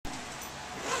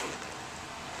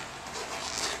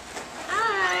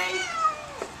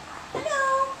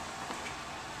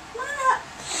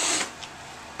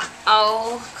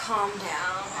Oh, calm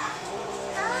down.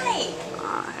 Hi.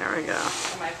 Here we go.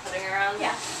 Am I putting her on?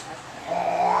 Yeah.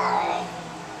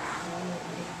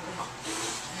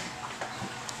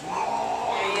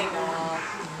 There you go.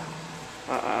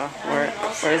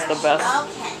 Where's the best?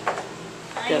 Okay.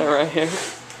 Get it right here.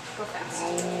 Go fast.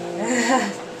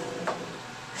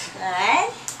 Good.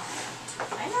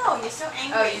 I know, you're so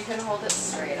angry. Oh, you can hold it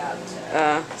straight up too.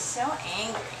 You're so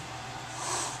angry.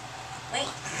 Wait.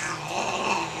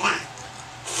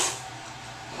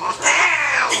 Good.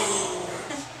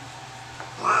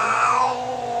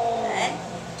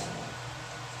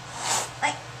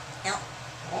 Wait. No.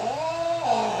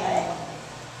 Good.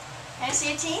 Can I see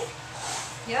your teeth?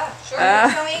 Yeah, sure.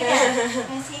 Show me again.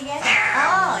 Can I see again?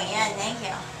 Oh, yeah, thank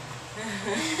you.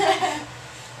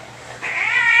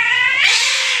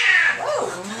 Whoa.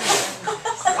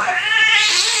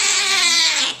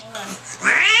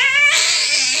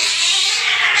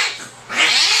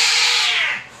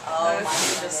 Oh my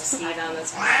Just goodness. eat on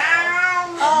this one.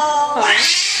 Oh.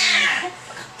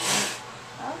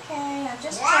 Okay, I'm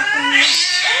just checking.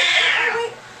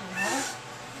 Wait.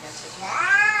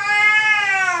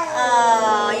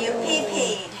 Oh, you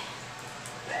pee-peed.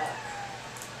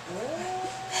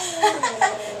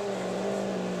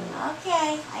 Okay,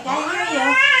 I gotta hear you.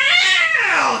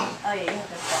 Oh yeah, you have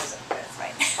the balls up there, that's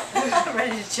right. I'm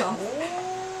ready to jump.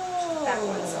 That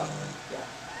one's up. Yeah.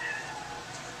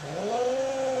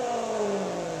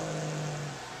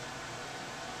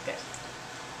 Good.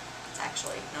 It's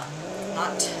actually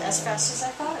not as fast as I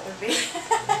thought it would be.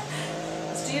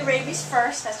 Let's do your rabies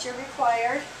first. That's your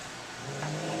required.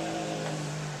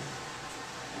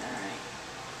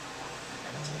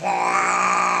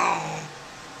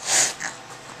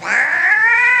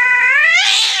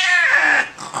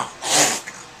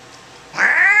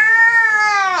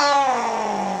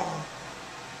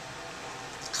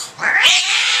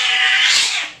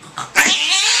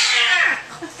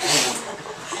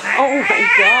 Oh my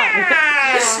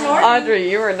God. Snorting? Audrey,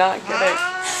 you were not kidding.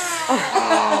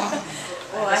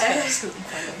 What?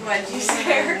 What did you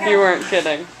say? You weren't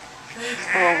kidding.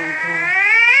 Oh my God.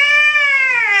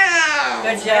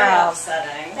 Good Very job.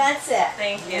 upsetting. That's it.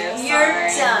 Thank you. You're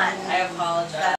Sorry. done. I apologize.